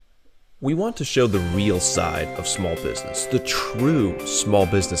We want to show the real side of small business, the true small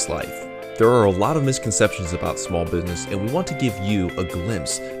business life. There are a lot of misconceptions about small business, and we want to give you a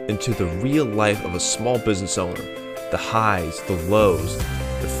glimpse into the real life of a small business owner. The highs, the lows,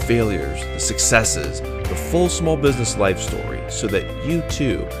 the failures, the successes, the full small business life story, so that you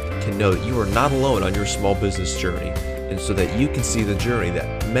too can know that you are not alone on your small business journey, and so that you can see the journey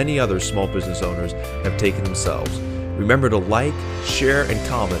that many other small business owners have taken themselves. Remember to like, share, and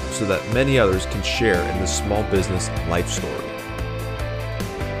comment so that many others can share in this small business life story.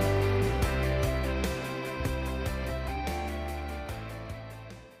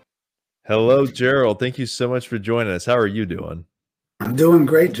 Hello, Gerald. Thank you so much for joining us. How are you doing? I'm doing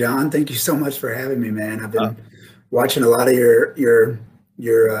great, John. Thank you so much for having me, man. I've been watching a lot of your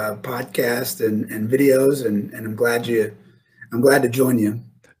podcast and videos, and I'm glad to join you.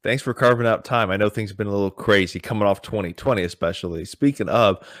 Thanks for carving out time. I know things have been a little crazy coming off 2020, especially. Speaking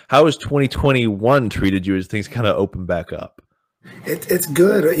of, how has 2021 treated you as things kind of open back up? It's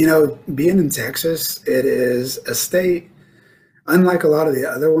good. You know, being in Texas, it is a state unlike a lot of the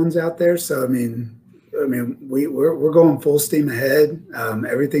other ones out there. So we're going full steam ahead.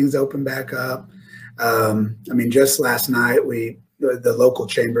 Everything's open back up. Just last night the local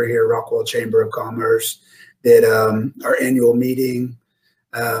chamber here, Rockwall Chamber of Commerce, did our annual meeting.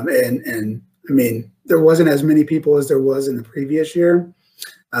 There wasn't as many people as there was in the previous year,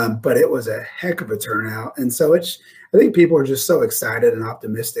 but it was a heck of a turnout. And so I think people are just so excited and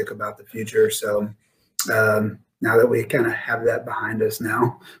optimistic about the future. So now that we kind of have that behind us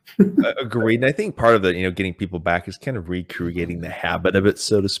now. Agreed. And I think part of the, getting people back is kind of recreating the habit of it,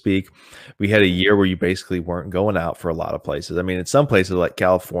 so to speak. We had a year where you basically weren't going out for a lot of places. In some places like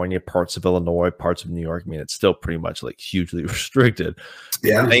California, parts of Illinois, parts of New York, it's still pretty much like hugely restricted.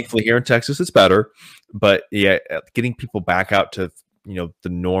 Yeah. Thankfully here in Texas, it's better. But yeah, getting people back out to, the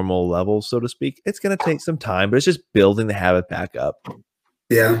normal level, so to speak, it's going to take some time, but it's just building the habit back up.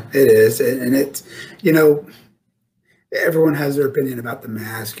 Yeah, it is. And it's, everyone has their opinion about the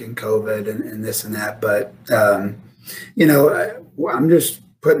mask and COVID and this and that, but I'm just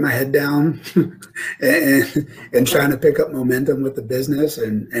putting my head down and trying to pick up momentum with the business.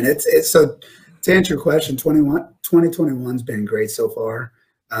 And it's so, to answer your question, 2021's been great so far.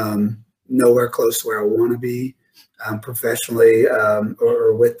 Nowhere close to where I want to be professionally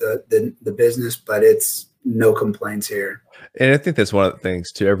or with the business, but it's no complaints here. And I think that's one of the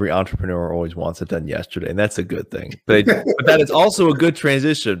things too. Every entrepreneur always wants it done yesterday, and that's a good thing. But that is also a good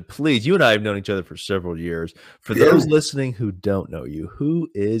transition. Please, you and I have known each other for several years. For those listening who don't know you, who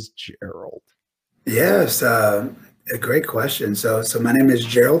is Gerald? Yes, a great question. So my name is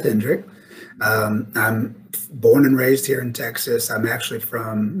Gerald Hendrick. I'm born and raised here in Texas. I'm actually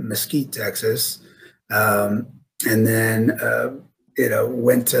from Mesquite, Texas, and then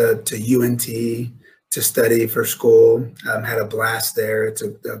went to UNT to study for school. Had a blast there. It's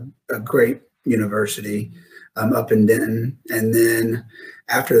a great university up in Denton. And then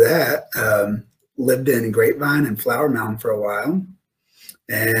after that, lived in Grapevine and Flower Mound for a while,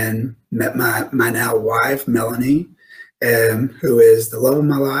 and met my now wife, Melanie, who is the love of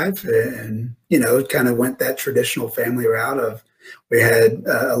my life. And, kind of went that traditional family route of, we had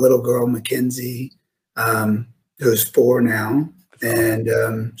a little girl, Mackenzie, who's 4 now. And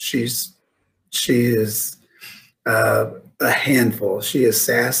she is a handful. She is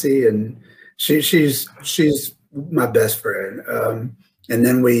sassy, and she's my best friend. And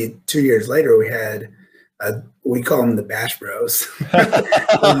then 2 years later, we call them the Bash Bros.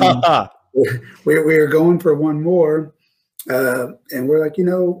 We were going for one more, and we're like,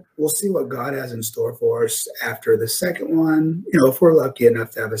 we'll see what God has in store for us after the second one. If we're lucky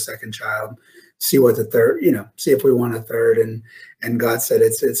enough to have a second child, see what the third, see if we want a third. And God said,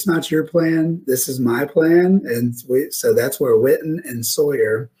 it's not your plan. This is my plan. And so that's where Witten and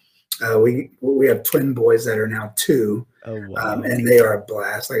Sawyer, we have twin boys that are now 2. Oh, wow. And they are a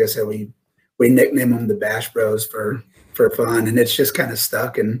blast. Like I said, we nickname them the Bash Bros for fun, and it's just kind of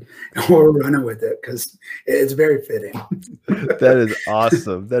stuck, and we're running with it because it's very fitting. That is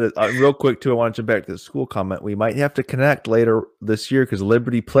awesome. That is real quick too. I want to jump back to the school comment. We might have to connect later this year because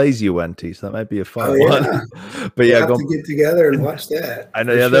Liberty plays UNT, so that might be a fun one. But we'll have to get together and watch that. I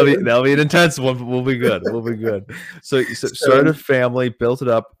know. Yeah, that'll be an intense one. We'll be good. We'll be good. So started a family, built it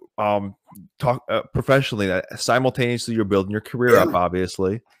up. Talk professionally. Simultaneously, you're building your career up,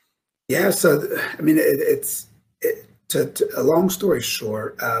 obviously. Yeah. So it's a long story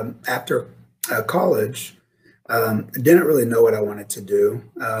short, after college, I didn't really know what I wanted to do,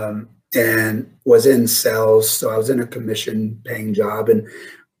 and was in sales. So I was in a commission paying job, and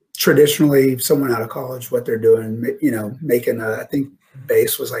traditionally someone out of college, what they're doing, making I think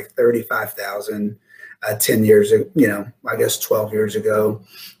base was like 35,000. 10 years, I guess 12 years ago.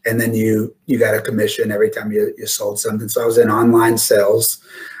 And then you got a commission every time you sold something. So I was in online sales,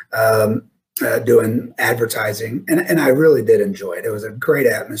 doing advertising, and I really did enjoy it. It was a great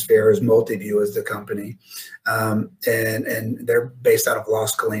atmosphere. It was Multiview as the company, and they're based out of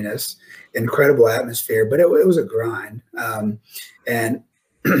Las Colinas. Incredible atmosphere, but it was a grind. And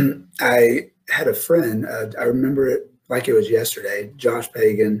I had a friend, I remember it like it was yesterday, Josh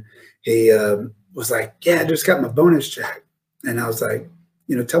Pagan. He was like, yeah, I just got my bonus check. And I was like,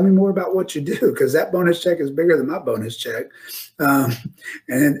 tell me more about what you do, because that bonus check is bigger than my bonus check.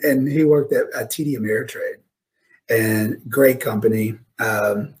 And he worked at TD Ameritrade, and great company,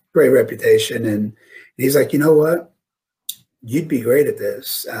 great reputation. And he's like, you know what, you'd be great at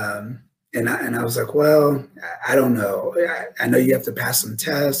this. And I was like, well, I don't know. I know you have to pass some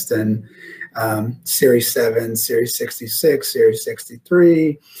tests, and Series 7, Series 66, Series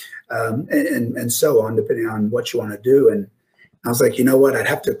 63, and so on, depending on what you want to do. And I was like, you know what, I'd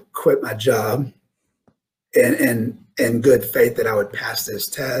have to quit my job in good faith that I would pass this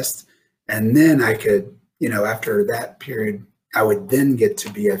test. And then I could, after that period, I would then get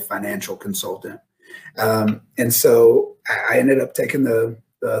to be a financial consultant. And so I ended up taking the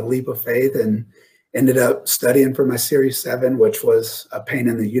leap of faith and ended up studying for my Series 7, which was a pain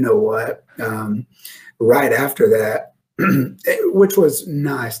in the you-know-what. Right after that, which was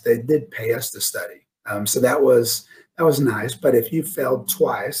nice. They did pay us to study. So that was nice. But if you failed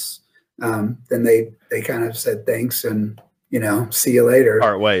twice, then they kind of said thanks and, see you later.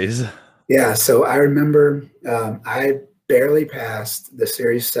 Part ways. Yeah. So I remember I barely passed the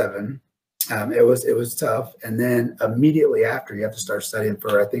Series 7. It was tough. And then immediately after, you have to start studying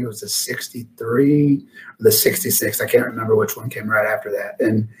for, I think it was the 63 or the 66. I can't remember which one came right after that.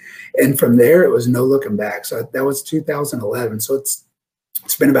 And from there, it was no looking back. So that was 2011. So it's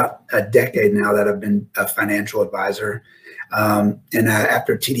been about a decade now that I've been a financial advisor. And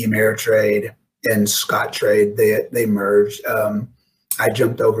after TD Ameritrade and Scottrade, they merged. I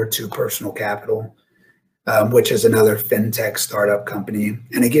jumped over to Personal Capital, which is another fintech startup company.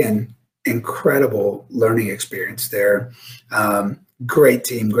 And again, incredible learning experience there. Great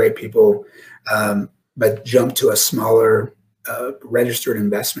team, great people, but jumped to a smaller registered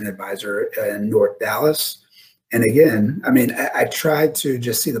investment advisor in North Dallas. And again, I mean, I tried to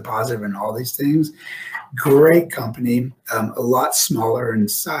just see the positive in all these things. Great company, a lot smaller in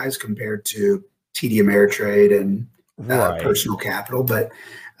size compared to TD Ameritrade and Personal Capital. But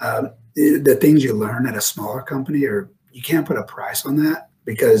the things you learn at a smaller company, you can't put a price on that,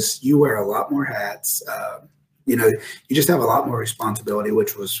 because you wear a lot more hats. You just have a lot more responsibility,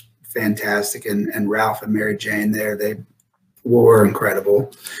 which was fantastic. And Ralph and Mary Jane there, they were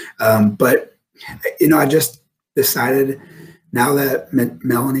incredible. But, I just decided, now that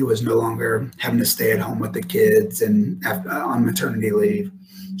Melanie was no longer having to stay at home with the kids and on maternity leave,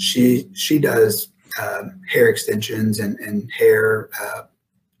 she does hair extensions and hair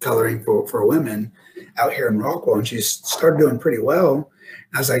coloring for women out here in Rockwall, and she's started doing pretty well.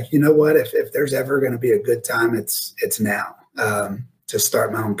 I was like, you know what, if there's ever going to be a good time, it's now, to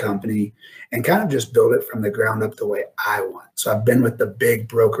start my own company and kind of just build it from the ground up the way I want. So I've been with the big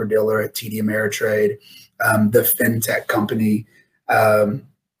broker dealer at TD Ameritrade, the fintech company,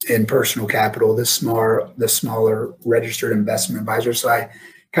 in Personal Capital, the smaller registered investment advisor. So I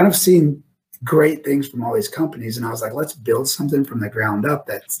kind of seen great things from all these companies, and I was like, let's build something from the ground up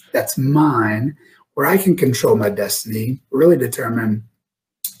that's mine, where I can control my destiny, really determine.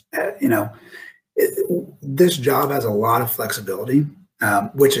 This job has a lot of flexibility,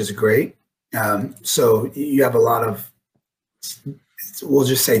 which is great. So you have a lot of, we'll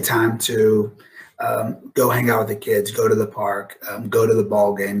just say, time to go hang out with the kids, go to the park, go to the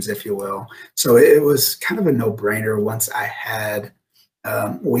ball games, if you will. So it was kind of a no-brainer once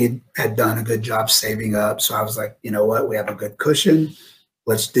we had done a good job saving up. So I was like, you know what, we have a good cushion.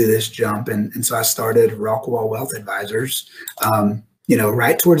 Let's do this jump. And so I started Rockwall Wealth Advisors.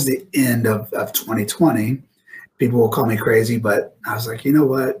 Right towards the end of 2020, people will call me crazy, but I was like, you know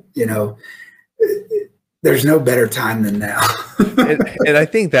what, there's no better time than now. and I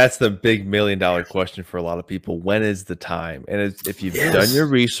think that's the big $1 million question for a lot of people. When is the time? And if you've done your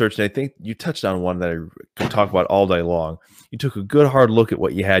research, and I think you touched on one that I could talk about all day long, you took a good hard look at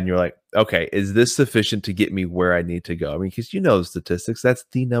what you had and you're like, okay, is this sufficient to get me where I need to go? I mean, because the statistics, that's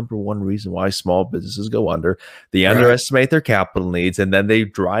the number one reason why small businesses go under. They underestimate their capital needs, and then they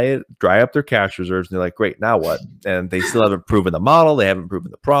dry up their cash reserves, and they're like, great, now what? And they still haven't proven the model, they haven't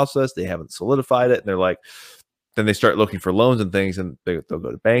proven the process, they haven't solidified it, and they're like, then they start looking for loans and things, and they'll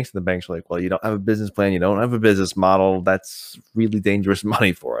go to banks, and the banks are like, well, you don't have a business plan, you don't have a business model. That's really dangerous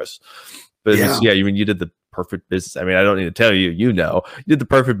money for us. But yeah, you did the perfect business. I mean, I don't need to tell you, you did the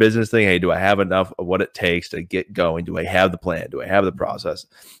perfect business thing. Hey, do I have enough of what it takes to get going? Do I have the plan? Do I have the process?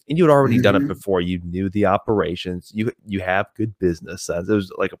 And you had already done it before. You knew the operations. You have good business sense. It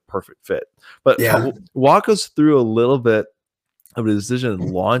was like a perfect fit. But walk us through a little bit of the decision of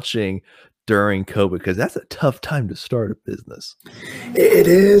launching during COVID, because that's a tough time to start a business. It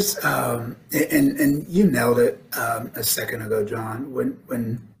is, and you nailed it a second ago, John.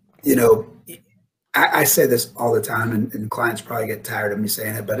 When I say this all the time, and clients probably get tired of me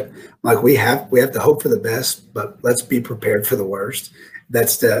saying it, but like we have to hope for the best, but let's be prepared for the worst.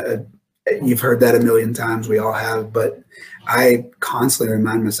 That's you've heard that a million times. We all have, but I constantly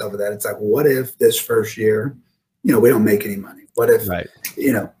remind myself of that. It's like, what if this first year, we don't make any money? What if,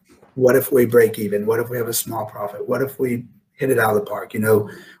 what if we break even? What if we have a small profit? What if we hit it out of the park?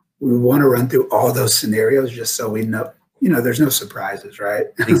 We want to run through all those scenarios just so we know, there's no surprises, right?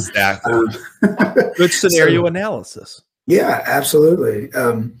 Exactly. Good scenario analysis. Yeah, absolutely.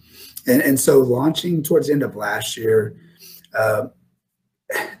 And so launching towards the end of last year,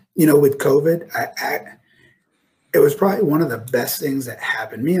 with COVID, it was probably one of the best things that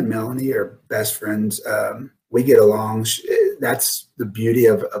happened. Me and Melanie are best friends. We get along. That's the beauty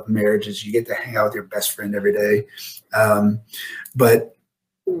of marriage, is you get to hang out with your best friend every day. But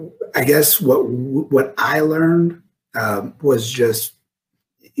I guess what I learned was just,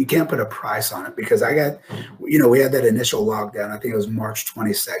 you can't put a price on it, because I got, we had that initial lockdown. I think it was March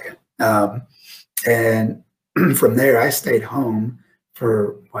 22nd. And from there, I stayed home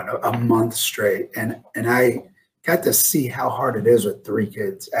for a month straight. And I got to see how hard it is with 3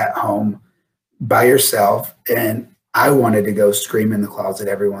 kids at home by yourself. And I wanted to go scream in the closet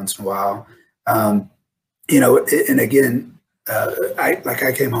every once in a while. And again,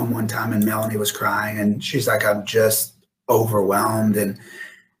 I came home one time and Melanie was crying, and she's like, I'm just overwhelmed. And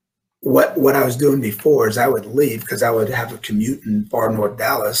what I was doing before is I would leave, because I would have a commute in far north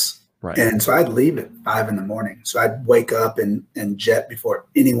Dallas. Right. And so I'd leave at 5 a.m. So I'd wake up and jet before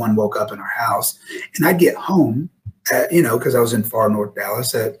anyone woke up in our house. And I'd get home because I was in far north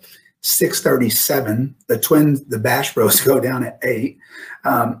Dallas at 6:37. The Bash Bros go down at 8.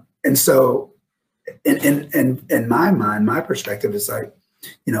 And so in my mind, my perspective is like,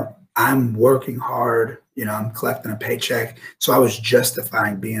 I'm working hard, I'm collecting a paycheck. So I was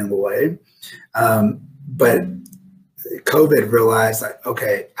justifying being away. But COVID realized, like,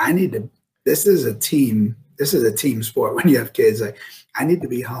 okay, this is a team sport. When you have kids, like, I need to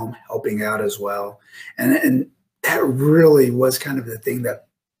be home helping out as well. And that really was kind of the thing that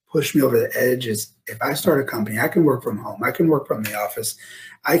pushed me over the edge. Is if I start a company, I can work from home, I can work from the office,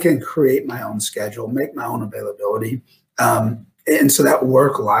 I can create my own schedule, make my own availability. And so that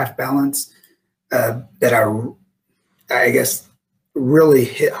work-life balance that I guess really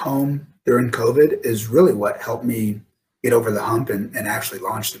hit home during COVID is really what helped me get over the hump and actually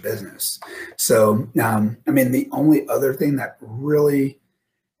launch the business. So, the only other thing that really,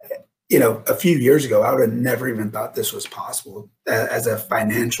 a few years ago, I would have never even thought this was possible as a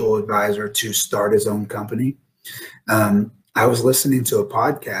financial advisor to start his own company. I was listening to a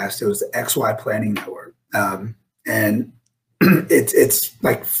podcast. It was the XY Planning Network. And it's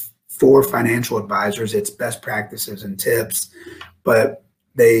like for financial advisors, it's best practices and tips, but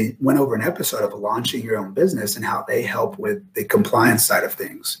they went over an episode of launching your own business and how they help with the compliance side of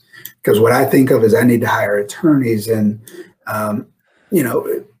things. Because what I think of is I need to hire attorneys and,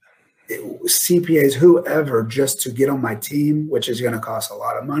 CPAs, whoever, just to get on my team, which is going to cost a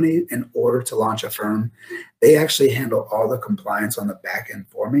lot of money in order to launch a firm. They actually handle all the compliance on the back end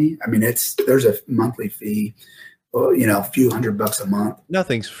for me. I mean, there's a monthly fee, a few $100 a month.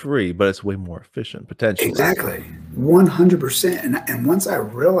 Nothing's free, but it's way more efficient potentially. Exactly. 100%. And once I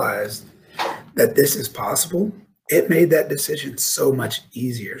realized that this is possible, it made that decision so much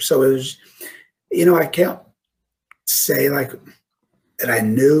easier. So it was, I can't say like that I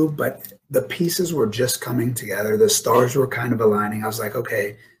knew, but the pieces were just coming together. The stars were kind of aligning. I was like,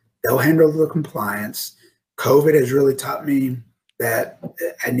 okay, they'll handle the compliance. COVID has really taught me that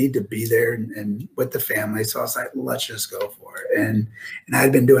I need to be there and with the family. So I was like, let's just go for it. And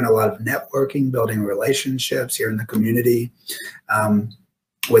I'd been doing a lot of networking, building relationships here in the community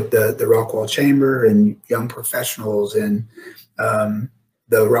with the Rockwall Chamber and young professionals and the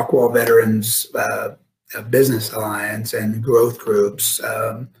Rockwall Veterans Business Alliance and growth groups.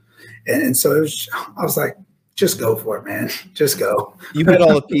 And so I was like, just go for it, man. Just go. You had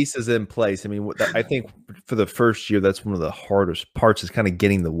all the pieces in place. I mean, I think for the first year, that's one of the hardest parts is kind of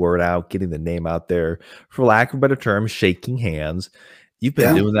getting the word out, getting the name out there, for lack of a better term, shaking hands. You've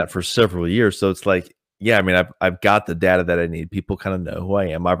been doing that for several years. So it's like, yeah, I mean, I've got the data that I need. People kind of know who I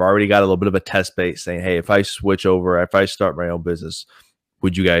am. I've already got a little bit of a test base saying, hey, if I switch over, if I start my own business,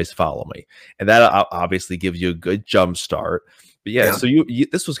 would you guys follow me? And that obviously gives you a good jump start. But yeah. So you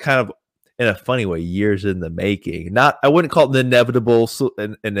this was kind of, in a funny way, years in the making. Not, I wouldn't call it an inevitable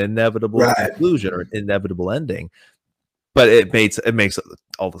conclusion or an inevitable ending, but it makes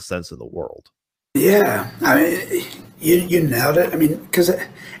all the sense in the world. Yeah, I mean, you nailed it. I mean, because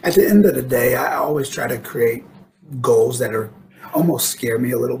at the end of the day, I always try to create goals that are almost scare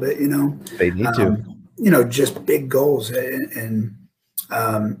me a little bit. You know, they need to. You know, just big goals, and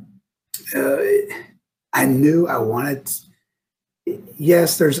I knew I wanted.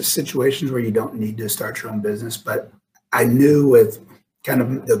 Yes, there's situations where you don't need to start your own business, but I knew with kind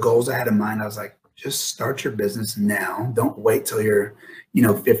of the goals I had in mind, I was like, just start your business now. Don't wait till you're,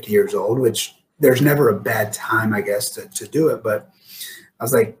 50 years old, which there's never a bad time, I guess, to do it. But I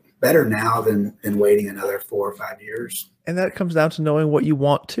was like, better now than waiting another 4 or 5 years. And that comes down to knowing what you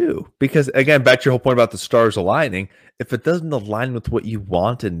want too. Because again, back to your whole point about the stars aligning, if it doesn't align with what you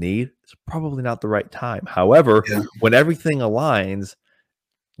want and need, it's probably not the right time. However, when everything aligns,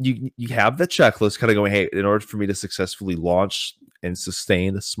 you have the checklist kind of going, hey, in order for me to successfully launch and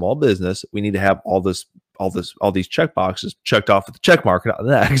sustain a small business, we need to have all these check boxes checked off with the check mark, not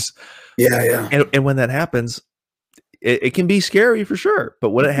the next. Yeah. And when that happens, it can be scary for sure. But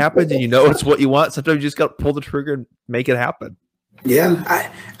when it happens and you know it's what you want, sometimes you just got to pull the trigger and make it happen. Yeah.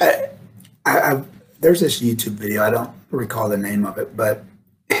 I there's this YouTube video. I don't recall the name of it, but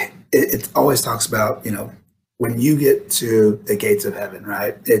it always talks about, when you get to the gates of heaven,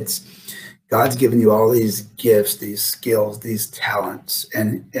 right? It's God's given you all these gifts, these skills, these talents,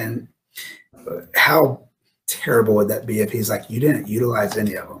 and how terrible would that be if he's like, you didn't utilize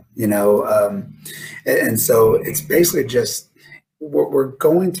any of them, and so it's basically just we're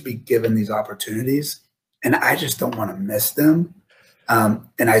going to be given these opportunities, and I just don't want to miss them,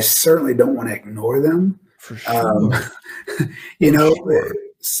 and I certainly don't want to ignore them. For sure.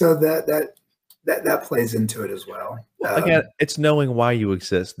 So that plays into it as well. Again, it's knowing why you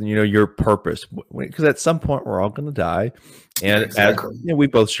exist and your purpose, because at some point we're all going to die, and exactly. we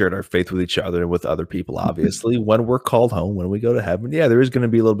both shared our faith with each other and with other people. Obviously, when we're called home, when we go to heaven, there is going to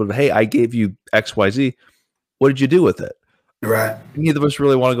be a little bit of, hey, I gave you XYZ. What did you do with it? Right. Neither of us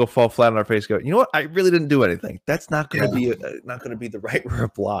really want to go fall flat on our face. Go, you know what? I really didn't do anything. That's not going to be the right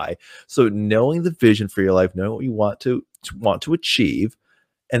reply. So knowing the vision for your life, knowing what you want to achieve,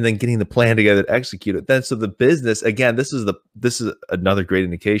 and then getting the plan together to execute it. Then, so the business, again, this is another great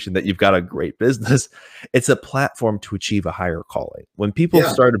indication that you've got a great business. It's a platform to achieve a higher calling. When people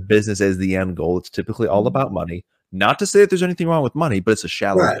start a business as the end goal, it's typically all about money. Not to say that there's anything wrong with money, but it's a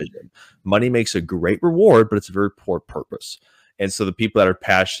shallow vision. Money makes a great reward, but it's a very poor purpose. And so the people that are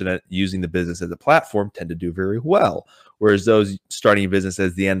passionate using the business as a platform tend to do very well. Whereas those starting a business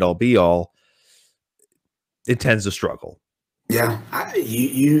as the end all be all, it tends to struggle. Yeah,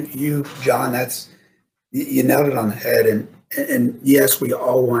 you, John, you nailed it on the head. And yes, we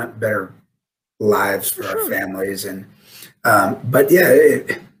all want better lives for our families, but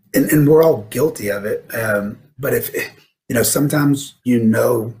and we're all guilty of it. But if sometimes in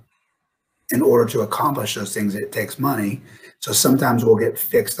order to accomplish those things, it takes money. So sometimes we'll get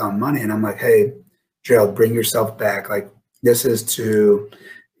fixed on money, and I'm like, hey, Gerald, bring yourself back. Like, this is to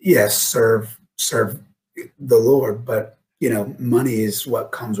serve the Lord, but money is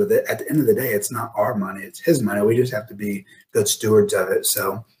what comes with it. At the end of the day, it's not our money, it's his money. We just have to be good stewards of it.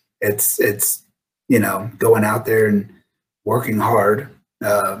 So it's going out there and working hard,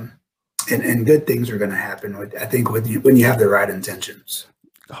 and good things are going to happen I think when you have the right intentions.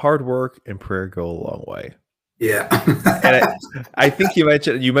 Hard work and prayer go a long way. Yeah. And I think you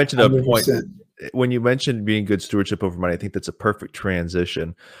mentioned a 100%. point when you mentioned being good stewardship over money. I think that's a perfect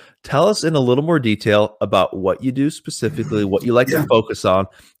transition. Tell us in a little more detail about what you do specifically, what you like to focus on,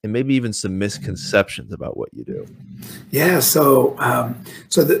 and maybe even some misconceptions about what you do. Yeah. So,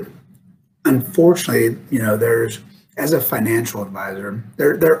 unfortunately, there's, as a financial advisor,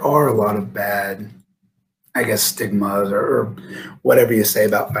 there are a lot of bad, I guess, stigmas or whatever you say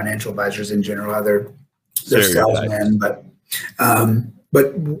about financial advisors in general. They're salesmen,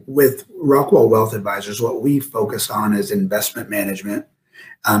 but with Rockwell Wealth Advisors, what we focus on is investment management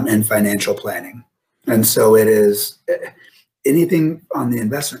and financial planning. And so it is anything on the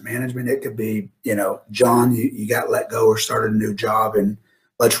investment management. It could be, John, you got let go or started a new job, and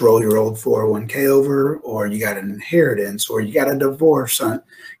let's roll your old 401k over, or you got an inheritance, or you got a divorce.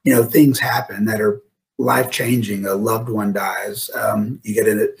 Things happen that are life changing. A loved one dies. You get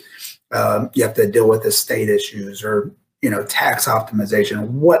it. You have to deal with estate issues, or tax optimization,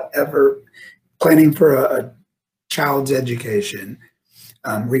 whatever. Planning for a child's education,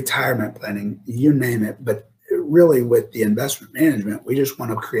 retirement planning, you name it. But really, with the investment management, we just want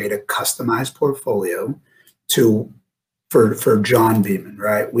to create a customized portfolio for John Beeman,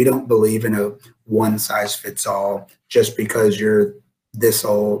 right? We don't believe in a one size fits all. Just because you're this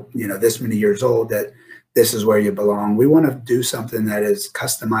old, this many years old, that this is where you belong. We want to do something that is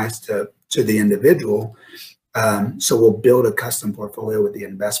customized to the individual. So we'll build a custom portfolio with the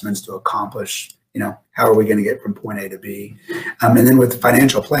investments to accomplish, how are we going to get from point A to B? And then with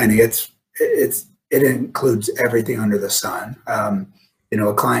financial planning, it includes everything under the sun.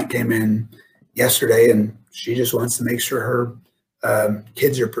 A client came in yesterday and she just wants to make sure her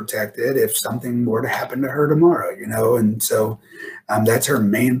kids are protected if something were to happen to her tomorrow, and so that's her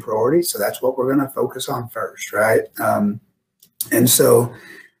main priority. So that's what we're going to focus on first, right? And so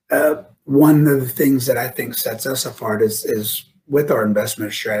one of the things that I think sets us apart is with our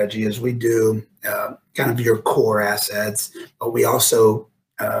investment strategy is we do kind of your core assets, but we also,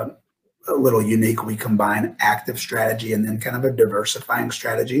 a little unique, we combine active strategy and then kind of a diversifying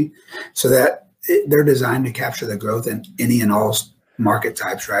strategy, so that they're designed to capture the growth in any and all market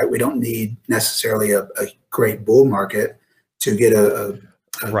types, right? We don't need necessarily a great bull market to get a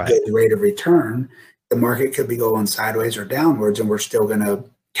good rate of return. The market could be going sideways or downwards, and we're still going to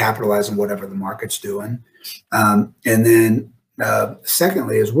capitalize on whatever the market's doing. And then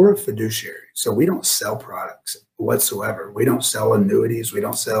secondly is we're a fiduciary. So we don't sell products whatsoever. We don't sell annuities. We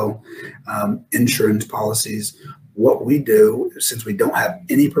don't sell insurance policies. What we do, since we don't have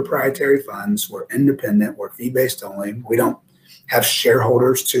any proprietary funds, we're independent, we're fee-based only. We don't have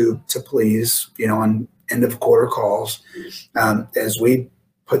shareholders to please, on end of quarter calls, as we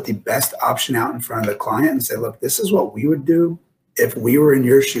put the best option out in front of the client and say, look, this is what we would do if we were in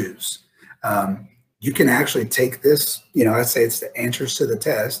your shoes. You can actually take this, I'd say it's the answers to the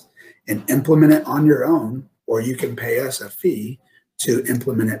test, and implement it on your own, or you can pay us a fee to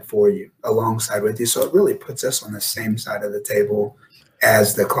implement it for you alongside with you. So it really puts us on the same side of the table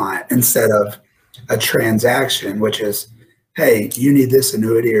as the client, instead of a transaction, which is, hey, you need this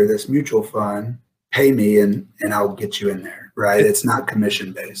annuity or this mutual fund, pay me and I'll get you in there, right? It's not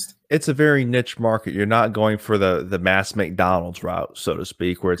commission based. It's a very niche market. You're not going for the mass McDonald's route, so to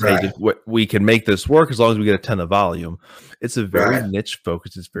speak, where it's, right, hey, we can make this work as long as we get a ton of volume. It's a very niche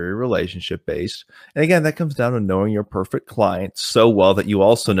focus. It's very relationship based. And again, that comes down to knowing your perfect client so well that you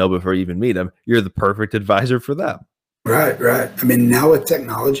also know before you even meet them, you're the perfect advisor for them. Right. I mean, now with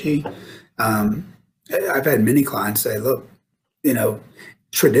technology, I've had many clients say, look,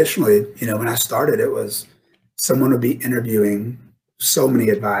 traditionally, when I started, it was someone would be interviewing so many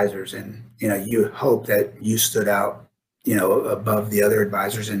advisors, and you hope that you stood out above the other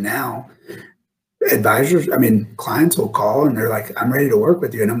advisors. And now clients will call and they're like, I'm ready to work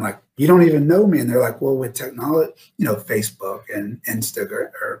with you, and I'm like, you don't even know me. And they're like, well, with technology, Facebook and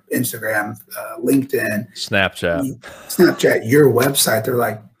Instagram, LinkedIn, Snapchat, your website, they're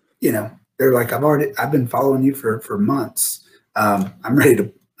like, I've been following you for months. I'm ready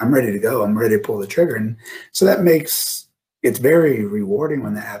to go. I'm ready to pull the trigger. And so it's very rewarding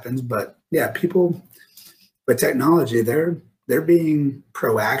when that happens. But yeah, people with technology, they're being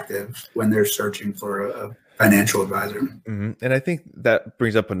proactive when they're searching for a financial advisor. Mm-hmm. And I think that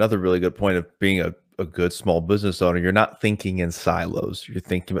brings up another really good point of being a good small business owner. You're not thinking in silos. You're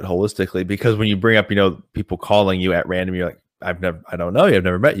thinking of it holistically, because when you bring up, people calling you at random, you're like, I don't know you. I've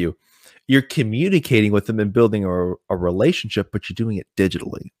never met you. You're communicating with them and building a relationship, but you're doing it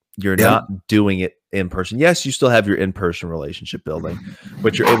digitally. You're not doing it in person. Yes, you still have your in-person relationship building,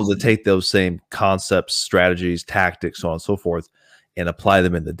 but you're able to take those same concepts, strategies, tactics, so on and so forth, and apply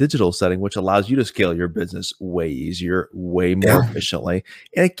them in the digital setting, which allows you to scale your business way easier, way more efficiently.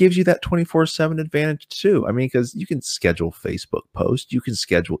 And it gives you that 24/7 advantage too. I mean, because you can schedule Facebook posts, you can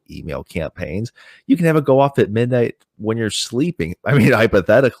schedule email campaigns, you can have it go off at midnight when you're sleeping. I mean,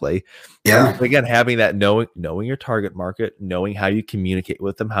 hypothetically. Yeah. Again, having that knowing your target market, knowing how you communicate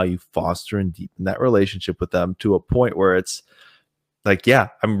with them, how you foster and deepen that relationship with them to a point where it's like, yeah,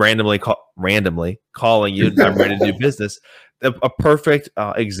 I'm randomly calling you. I'm ready to do business. A perfect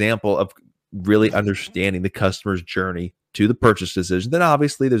example of really understanding the customer's journey to the purchase decision. Then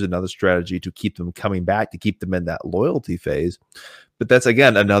obviously there's another strategy to keep them coming back, to keep them in that loyalty phase. But that's,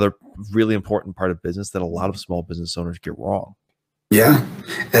 again, another really important part of business that a lot of small business owners get wrong. Yeah.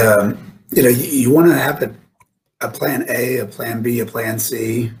 You want to have a plan A, a plan B, a plan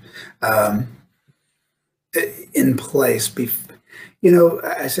C um, in place.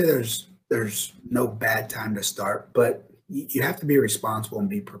 I say there's no bad time to start, but you have to be responsible and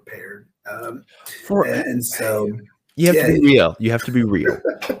be prepared. For And so, you have to yeah, be real. You have to be real.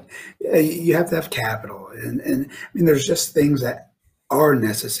 yeah, you have to have capital, and I mean, there's just things that are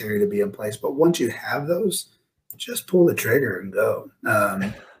necessary to be in place. But once you have those, just pull the trigger and go.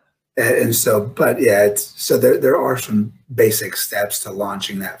 And so, but yeah, so there are some basic steps to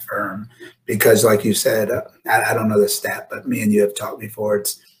launching that firm because, like you said, I don't know the stat, but me and you have talked before.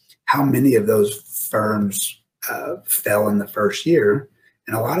 It's how many of those firms fell in the first year,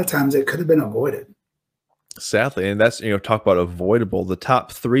 and a lot of times it could have been avoided. Sadly, and that's, talk about avoidable. The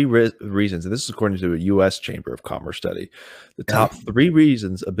top three reasons, and this is according to a U.S. Chamber of Commerce study, the Yeah. top three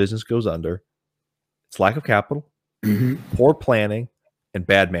reasons a business goes under: it's lack of capital, Hmm. poor planning, and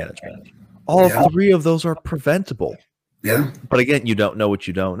bad management. All Yeah. three of those are preventable. Yeah. But again, you don't know what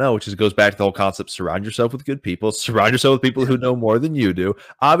you don't know, which is goes back to the whole concept: surround yourself with good people, surround yourself with people who know more than you do.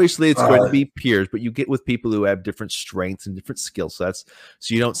 Obviously, it's going to be peers, but you get with people who have different strengths and different skill sets,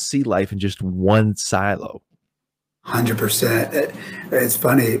 so you don't see life in just one silo. 100%. It's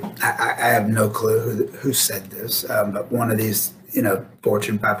funny. I have no clue who said this, but one of these,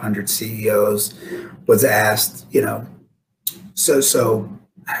 Fortune 500 CEOs was asked, so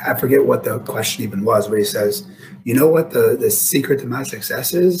I forget what the question even was, but he says, you know what the secret to my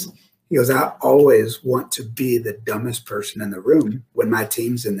success is? He goes, I always want to be the dumbest person in the room when my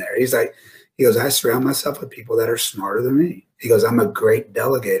team's in there. He goes, I surround myself with people that are smarter than me. He goes, I'm a great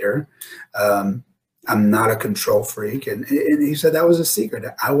delegator. I'm not a control freak. And he said that was a secret.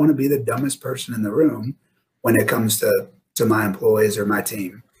 I want to be the dumbest person in the room when it comes to my employees or my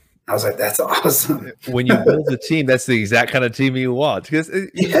team. I was like, that's awesome. When you build a team, that's the exact kind of team you want. Because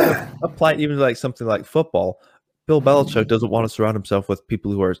apply even like something like football. Bill Belichick doesn't want to surround himself with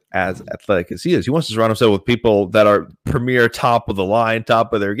people who are as athletic as he is. He wants to surround himself with people that are premier, top of the line,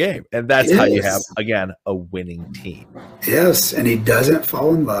 top of their game. And that's how you have, again, a winning team. Yes. And he doesn't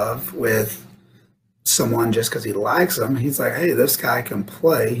fall in love with someone just because he likes them. He's like, hey, this guy can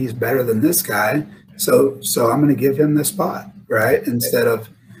play. He's better than this guy. So I'm going to give him the spot, right? Instead of,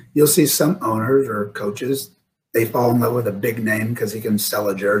 you'll see some owners or coaches, they fall in love with a big name because he can sell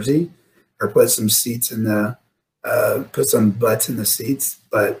a jersey or put some seats in the, put some butts in the seats.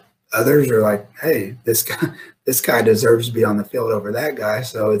 But others are like, hey, this guy deserves to be on the field over that guy.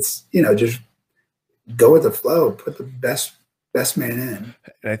 So it's, just go with the flow, put the best man in.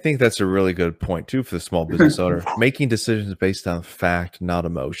 And I think that's a really good point too for the small business owner. Making decisions based on fact, not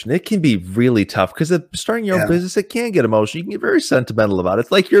emotion. It can be really tough because starting your own business, it can get emotional. You can get very sentimental about it.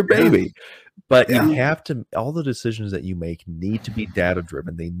 It's like your baby. But you have to, all the decisions that you make need to be data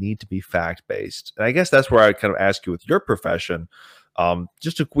driven. They need to be fact based. And I guess that's where I kind of ask you with your profession.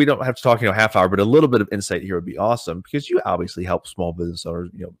 We don't have to talk, half hour, but a little bit of insight here would be awesome because you obviously help small business owners,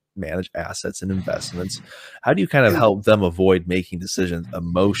 manage assets and investments. How do you kind of help them avoid making decisions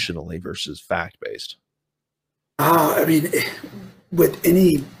emotionally versus fact based? I mean, with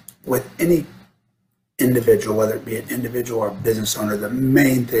any individual, whether it be an individual or business owner, the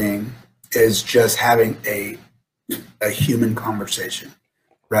main thing is just having a human conversation,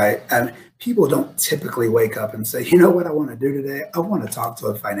 right? People don't typically wake up and say, you know what I want to do today? I want to talk to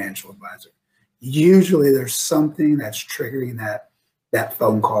a financial advisor. Usually there's something that's triggering that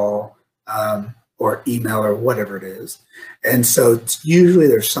phone call or email or whatever it is. And so usually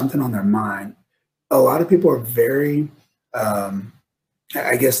there's something on their mind. A lot of people are very,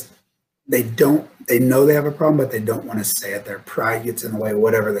 I guess they know they have a problem, but they don't want to say it. Their pride gets in the way,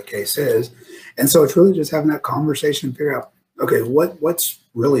 whatever the case is. And so it's really just having that conversation and figure out, okay, what's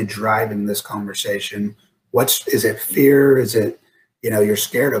really driving this conversation? Is it fear? Is it, you're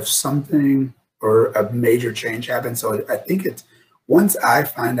scared of something or a major change happens? So I think it's, once I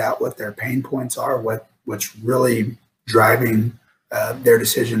find out what their pain points are, what's really driving their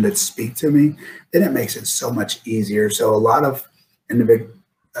decision to speak to me, then it makes it so much easier. So a lot of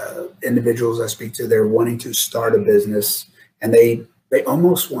individuals I speak to, they're wanting to start a business and they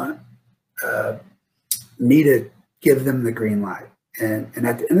almost want me to give them the green light. And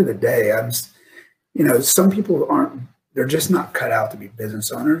at the end of the day, some people they're just not cut out to be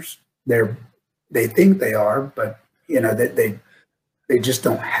business owners. They think they are, but they just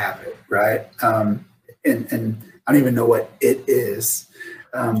don't have it, right? And I don't even know what it is.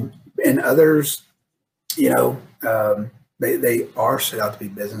 And others, they are set out to be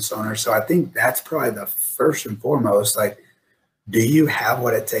business owners. So I think that's probably the first and foremost, like, do you have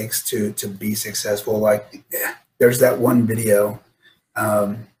what it takes to be successful? Like, there's that one video.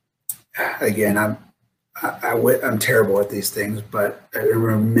 Again, I'm terrible at these things, but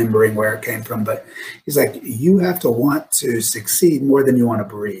remembering where it came from. But he's like, you have to want to succeed more than you want to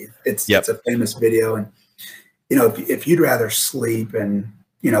breathe. It's a famous video, and if you'd rather sleep and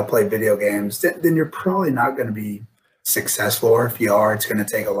play video games, then you're probably not going to be successful. Or if you are, it's going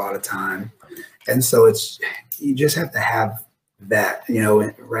to take a lot of time. And so you just have to have that,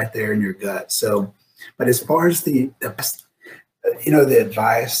 right there in your gut. So, but as far as the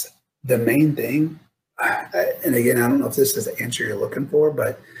advice, the main thing, and again, I don't know if this is the answer you're looking for,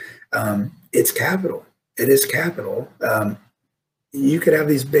 but it's capital. It is capital. You could have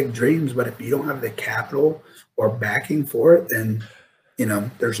these big dreams, but if you don't have the capital or backing for it, then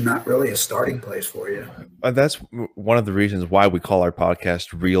there's not really a starting place for you. That's one of the reasons why we call our podcast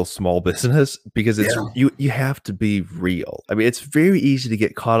Real Small Business, because it's you have to be real. I mean, it's very easy to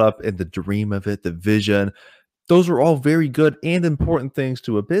get caught up in the dream of it, the vision. Those are all very good and important things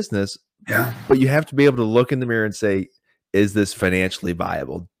to a business. Yeah. But you have to be able to look in the mirror and say, is this financially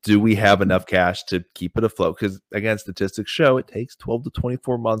viable? Do we have enough cash to keep it afloat? Because again, statistics show it takes 12 to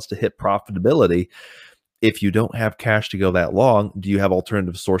 24 months to hit profitability. If you don't have cash to go that long, do you have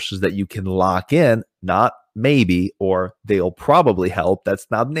alternative sources that you can lock in? Not maybe, or they'll probably help. That's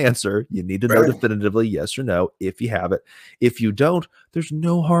not an answer. You need to know definitively yes or no if you have it. If you don't, there's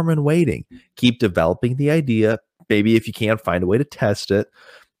no harm in waiting. Keep developing the idea. Maybe if you can't find a way to test it,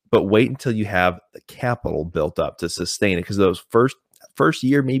 but wait until you have the capital built up to sustain it. Because those first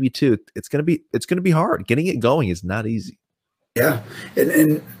year, maybe two, it's gonna be hard. Getting it going is not easy. Yeah,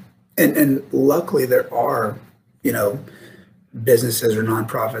 and luckily there are businesses or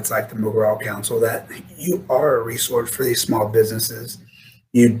nonprofits like the McGraw Council that you are a resource for these small businesses.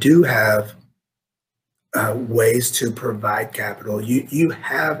 You do have ways to provide capital. You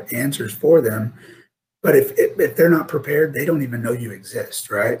have answers for them. But if they're not prepared, they don't even know you exist,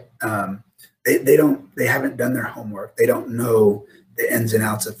 right? They haven't done their homework. They don't know the ins and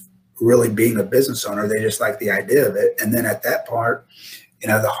outs of really being a business owner. They just like the idea of it. And then at that part,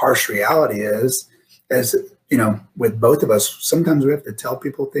 the harsh reality is, as with both of us, sometimes we have to tell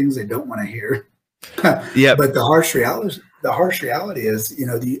people things they don't want to hear. Yeah. But the harsh reality is,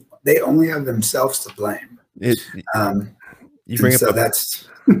 they only have themselves to blame. You bring so up that's.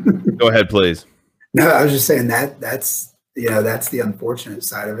 Go ahead, please. No, I was just saying that's the unfortunate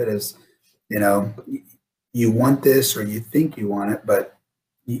side of it is, you want this or you think you want it, but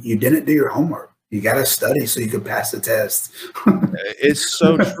you didn't do your homework. You got to study so you can pass the test. It's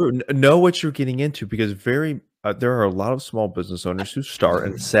so true. Know what you're getting into, because there are a lot of small business owners who start,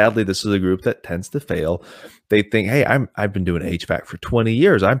 and sadly, this is a group that tends to fail. They think, hey, I've been doing HVAC for 20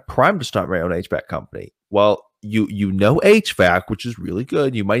 years. I'm primed to start my own HVAC company. Well, you know HVAC, which is really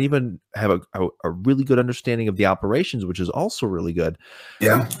good. You might even have a really good understanding of the operations, which is also really good.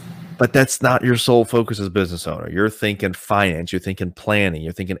 Yeah. But that's not your sole focus as a business owner. You're thinking finance, you're thinking planning,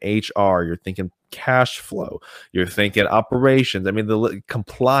 you're thinking HR, you're thinking cash flow, you're thinking operations. I mean, the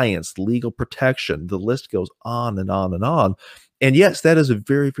compliance, legal protection, the list goes on and on and on. And yes, that is a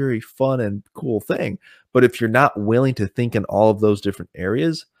very, very fun and cool thing. But if you're not willing to think in all of those different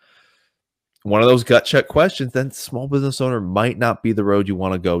areas, one of those gut check questions, then small business owner might not be the road you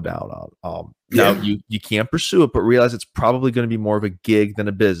want to go down on. Now you can't pursue it, but realize it's probably going to be more of a gig than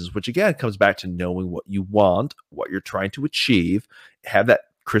a business, which again comes back to knowing what you want, what you're trying to achieve, have that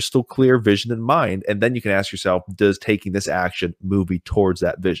crystal clear vision in mind. And then you can ask yourself, does taking this action move me towards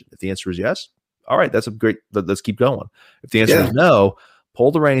that vision? If the answer is yes, all right, that's a great, let's keep going. If the answer is no, pull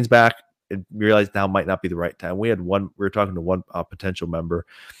the reins back and realize now might not be the right time. We were talking to one potential member.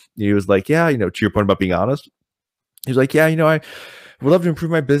 He was like, yeah, to your point about being honest, he was like, yeah, I would love to improve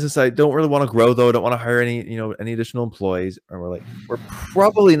my business. I don't really want to grow though. I don't want to hire any additional employees. And we're like, we're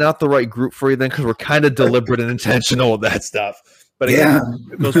probably not the right group for you then, because we're kind of deliberate and intentional with that stuff. But again,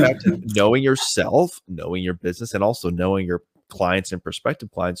 it goes back to knowing yourself, knowing your business, and also knowing your clients and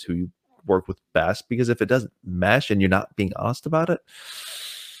prospective clients who you work with best. Because if it doesn't mesh and you're not being honest about it,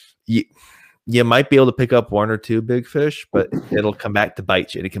 you might be able to pick up one or two big fish, but it'll come back to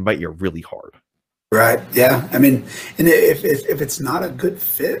bite you, and it can bite you really hard. Right. Yeah. I mean, and if it's not a good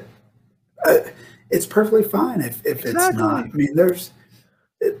fit, it's perfectly fine. If it's not, I mean,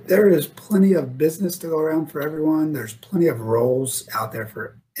 there is plenty of business to go around for everyone. There's plenty of roles out there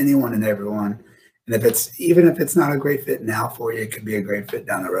for anyone and everyone. And even if it's not a great fit now for you, it could be a great fit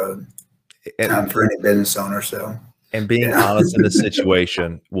down the road for any business owner. So And being honest in this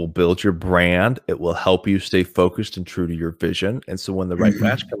situation will build your brand. It will help you stay focused and true to your vision. And so when the right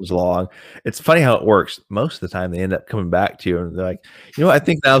match comes along, it's funny how it works. Most of the time they end up coming back to you and they're like, you know, I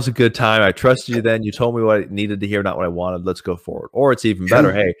think now's a good time. I trusted you then. You told me what I needed to hear, not what I wanted. Let's go forward. Or it's even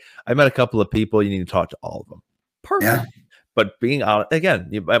better. Hey, I met a couple of people. You need to talk to all of them. Perfect. But being honest, again,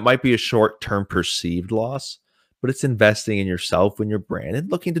 it might be a short-term perceived loss, but it's investing in yourself and your brand and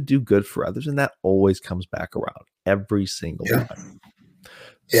looking to do good for others. And that always comes back around every single time.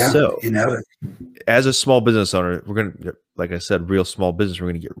 So, you know, as a small business owner, we're going to, like I said, real small business, we're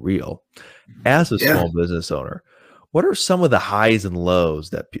going to get real. As a small business owner, what are some of the highs and lows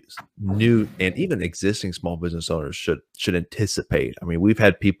that new and even existing small business owners should anticipate? I mean, we've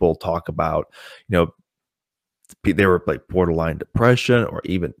had people talk about, you know, they were like borderline depression or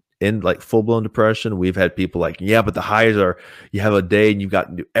even in like full-blown depression. We've had people like, yeah, but the highs are you have a day and you've got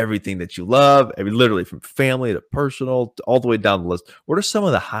to do everything that you love. I mean, literally from family to personal to all the way down the list. What are some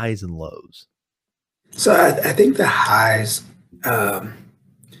of the highs and lows? So I think the highs,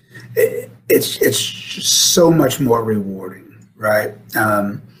 it's just so much more rewarding, right?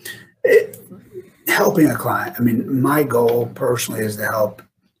 Helping a client. I mean, my goal personally is to help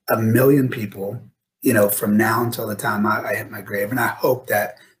 1 million people, you know, from now until the time I hit my grave. And I hope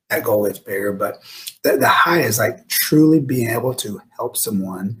that that goal gets bigger, but the high is like truly being able to help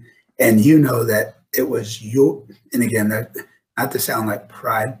someone and you know that it was you. And again, that not to sound like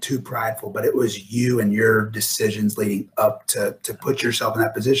too prideful, but it was you and your decisions leading up to put yourself in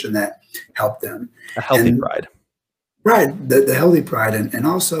that position that helped them. A healthy pride. Right. The healthy pride. And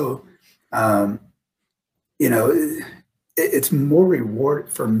also, you know, it's more reward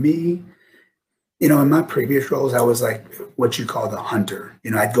for me. You know, in my previous roles, I was like what you call the hunter. You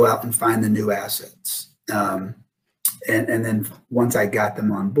know, I'd go out and find the new assets. And then once I got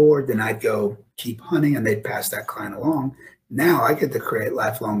them on board, then I'd go keep hunting and they'd pass that client along. Now I get to create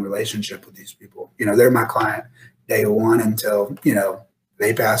lifelong relationship with these people. You know, they're my client day one until, you know,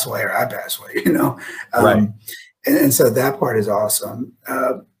 they pass away or I pass away, you know. And so that part is awesome.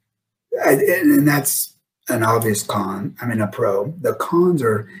 And that's an obvious con. I mean, a pro. The cons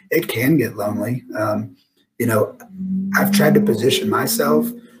are it can get lonely. You know, I've tried to position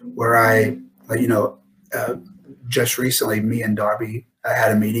myself where you know, just recently, me and Darby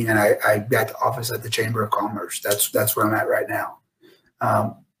had a meeting, and I got the office at the Chamber of Commerce. That's where I'm at right now.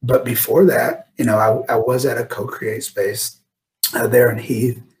 But before that, you know, I was at a co-create space there in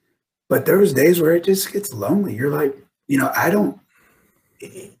Heath. But there was days where it just gets lonely. You're like, you know,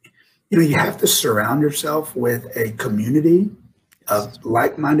 you know, you have to surround yourself with a community of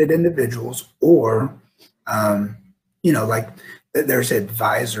like-minded individuals, or, you know, like there's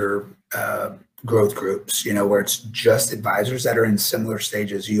advisor growth groups, you know, where it's just advisors that are in similar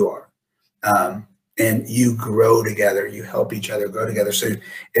stages you are. And you grow together, you help each other grow together. So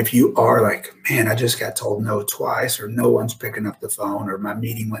if you are like, man, I just got told no twice, or no one's picking up the phone, or my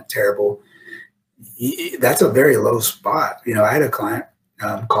meeting went terrible, that's a very low spot. You know, I had a client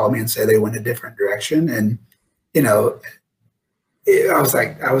call me and say they went a different direction. And, you know,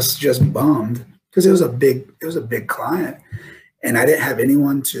 I was just bummed because it was a big client and I didn't have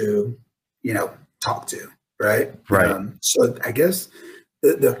anyone to, you know, talk to. Right. So I guess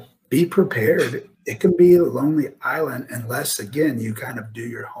the be prepared. It can be a lonely island unless, again, you kind of do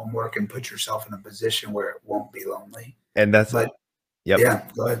your homework and put yourself in a position where it won't be lonely. And that's but, yep. Yeah,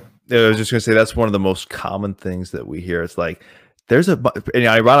 go ahead. I was just going to say that's one of the most common things that we hear. It's like, and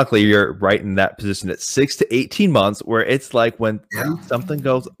ironically, you're right in that position at 6 to 18 months where it's like when something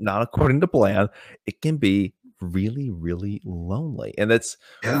goes not according to plan, it can be really, really lonely. And that's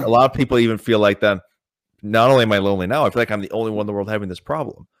a lot of people even feel like that. Not only am I lonely now, I feel like I'm the only one in the world having this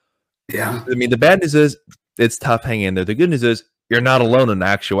problem. Yeah. I mean, the bad news is it's tough hanging in there. The good news is you're not alone in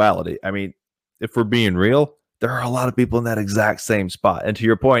actuality. I mean, if we're being real, there are a lot of people in that exact same spot. And to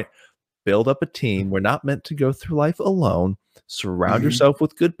your point, build up a team. We're not meant to go through life alone. Surround yourself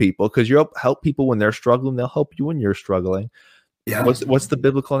with good people because you'll help people when they're struggling. They'll help you when you're struggling. Yeah. What's the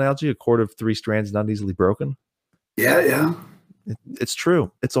biblical analogy? A cord of 3 strands not easily broken. Yeah. It's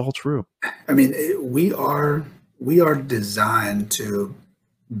true. It's all true. I mean, we are designed to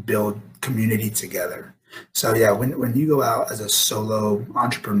build community together. So yeah, when you go out as a solo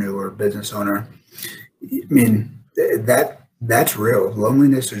entrepreneur, business owner, I mean, that's real.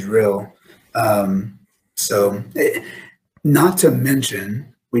 Loneliness is real. Not to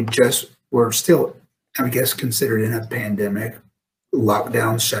mention, we're still, I guess, considered in a pandemic,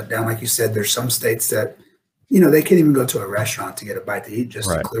 lockdown, shutdown. Like you said, there's some states that, you know, they can't even go to a restaurant to get a bite to eat just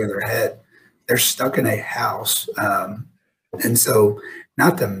to clear their head. They're stuck in a house. And so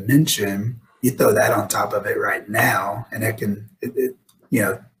not to mention, you throw that on top of it right now, and you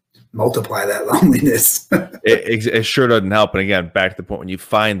know, multiply that loneliness. It sure doesn't help. And again, back to the point, when you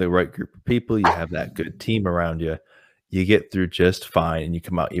find the right group of people, you have that good team around you, you get through just fine, and you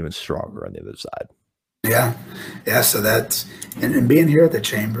come out even stronger on the other side. Yeah. Yeah. So that's, and being here at the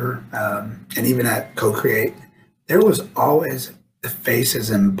chamber, and even at Co-Create, there was always the faces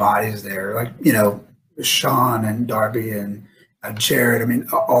and bodies there, like, you know, Sean and Darby and Jared. I mean,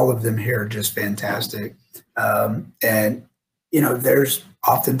 all of them here are just fantastic. And, you know, there's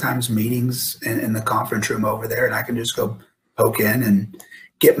oftentimes meetings in the conference room over there, and I can just go poke in and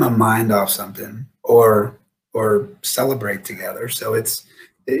get my mind off something, or celebrate together. So it's,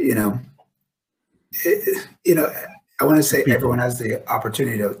 you know, I want to say everyone has the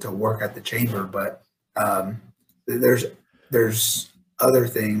opportunity to work at the chamber, but there's other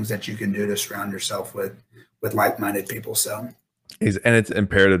things that you can do to surround yourself with like-minded people. So, and it's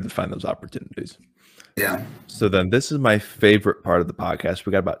imperative to find those opportunities. Yeah. So then this is my favorite part of the podcast.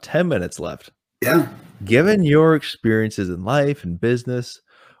 We got about 10 minutes left. Yeah. Given your experiences in life and business,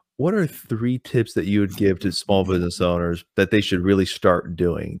 what are 3 tips that you would give to small business owners that they should really start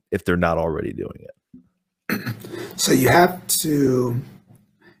doing if they're not already doing it? So you have to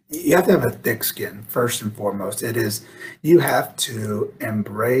have a thick skin, first and foremost. You have to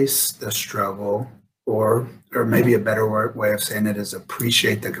embrace the struggle, or maybe a better way of saying it is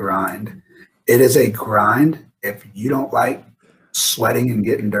appreciate the grind. It is a grind. If you don't like sweating and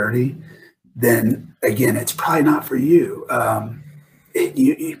getting dirty, then again, it's probably not for you.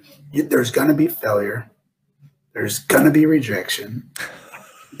 There's going to be failure. There's going to be rejection.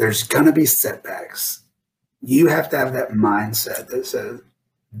 There's going to be setbacks. You have to have that mindset that says,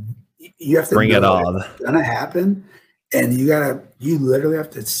 you have to bring it on. It's going to happen. And you literally have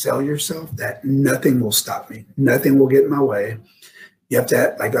to sell yourself that nothing will stop me. Nothing will get in my way. You have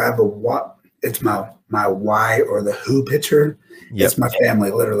to, like, I have it's my why or the who picture. Yep. It's my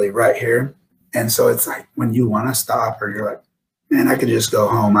family literally right here. And so it's like, when you want to stop, or you're like, man, I could just go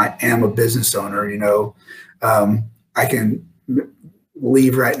home. I am a business owner, you know, I can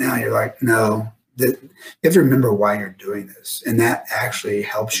leave right now. You're like, no, you have to remember why you're doing this. And that actually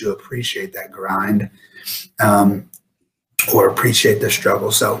helps you appreciate that grind, or appreciate the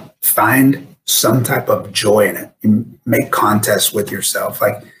struggle. So find some type of joy in it. You make contests with yourself.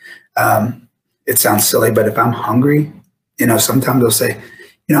 Like, it sounds silly, but if I'm hungry, you know, sometimes they'll say,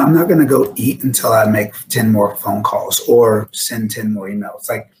 you know, I'm not going to go eat until I make 10 more phone calls or send 10 more emails.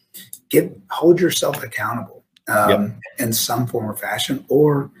 Like, hold yourself accountable in some form or fashion,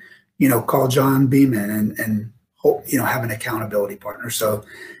 or, you know, call John Beeman and you know, have an accountability partner. So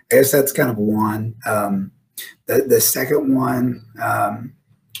I guess that's kind of one. The second one,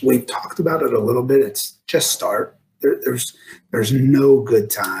 we talked about it a little bit. It's just start. There's no good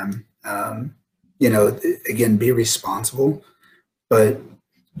time. You know, again, be responsible, but,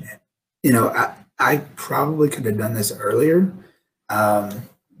 you know, I probably could have done this earlier.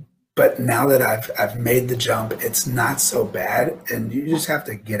 But now that I've made the jump, it's not so bad. And you just have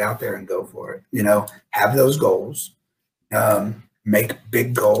to get out there and go for it. You know, have those goals, make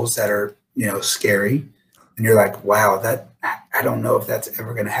big goals that are, you know, scary. And you're like, wow, I don't know if that's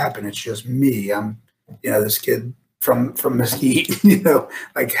ever going to happen. It's just me. I'm, you know, this kid from Mesquite, you know,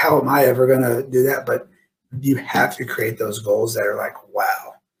 like, how am I ever going to do that? But you have to create those goals that are like,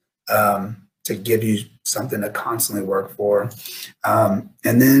 wow, to give you something to constantly work for. And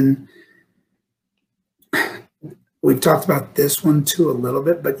then we've talked about this one too a little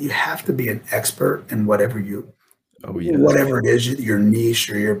bit, but you have to be an expert in whatever whatever it is, your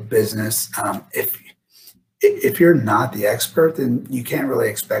niche or your business. If you're not the expert, then you can't really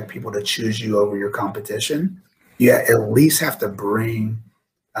expect people to choose you over your competition. You at least have to bring,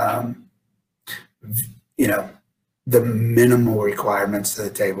 you know, the minimal requirements to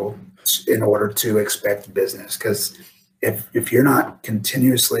the table in order to expect business. Because if you're not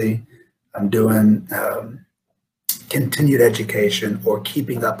continuously doing continued education or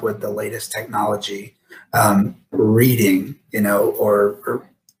keeping up with the latest technology, reading, you know, or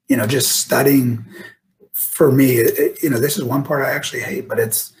you know, just studying. For me, you know, this is one part I actually hate, but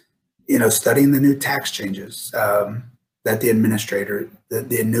it's, you know, studying the new tax changes that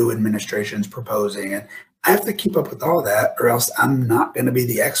the new administration is proposing. And I have to keep up with all that, or else I'm not going to be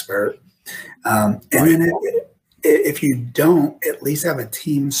the expert. And then if you don't, at least have a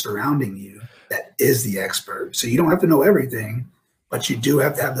team surrounding you that is the expert. So you don't have to know everything, but you do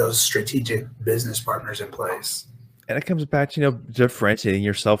have to have those strategic business partners in place. And it comes back to, you know, differentiating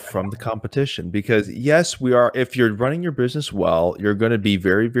yourself from the competition, because yes, if you're running your business well, you're going to be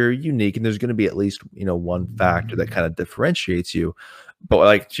very, very unique. And there's going to be at least, you know, one factor that kind of differentiates you. But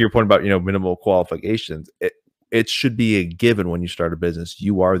like to your point about, minimal qualifications, it should be a given when you start a business.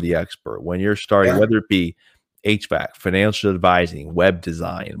 You are the expert. When you're starting, Yeah. whether it be HVAC, financial advising, web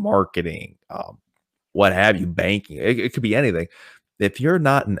design, marketing, what have you, banking, it could be anything. If you're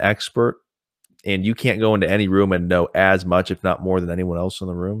not an expert and you can't go into any room and know as much, if not more than anyone else in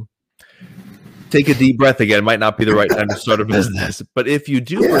the room, take a deep breath again. It might not be the right time to start a business. But if you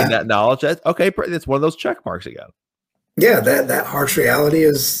do bring that knowledge, that's okay. That's one of those check marks again. Yeah, that harsh reality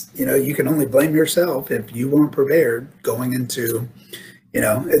is, you can only blame yourself if you weren't prepared going into,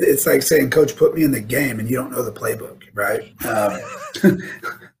 it's like saying, Coach, put me in the game and you don't know the playbook, right?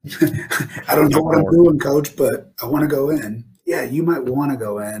 I don't know what I'm doing, Coach, but I want to go in. Yeah, you might want to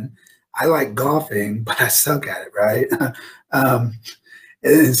go in. I like golfing, but I suck at it, right?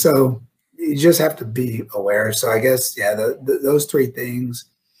 And so you just have to be aware. So I guess, those three things,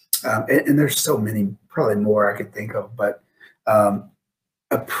 and there's so many, probably more I could think of, but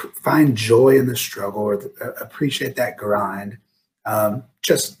find joy in the struggle, or appreciate that grind.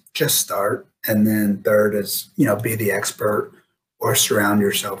 Just start. And then third is, be the expert or surround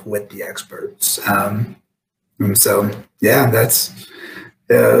yourself with the experts. And so, that's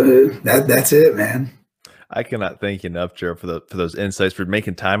it, man. I cannot thank you enough, Jared, for those insights, for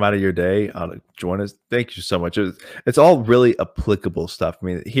making time out of your day to join us. Thank you so much. It's all really applicable stuff. I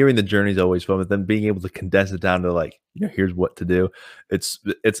mean, hearing the journey is always fun, but then being able to condense it down to like, here's what to do. It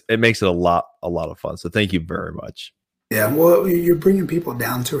makes it a lot of fun. So thank you very much. Yeah, well, you're bringing people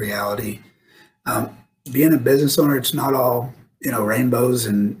down to reality. Being a business owner, it's not all rainbows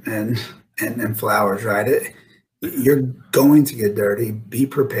and flowers, right? You're going to get dirty. Be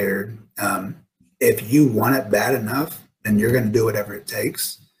prepared. If you want it bad enough, then you're going to do whatever it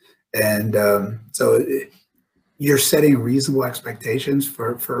takes. And so you're setting reasonable expectations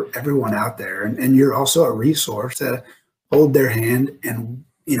for everyone out there. And you're also a resource to hold their hand and,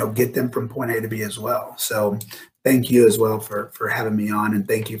 get them from point A to B as well. So thank you as well for having me on. And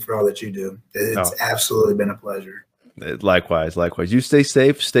thank you for all that you do. It's absolutely been a pleasure. Likewise. You stay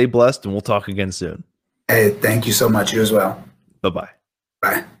safe, stay blessed, and we'll talk again soon. Hey, thank you so much. You as well. Bye-bye.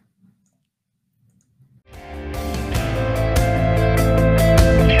 Bye.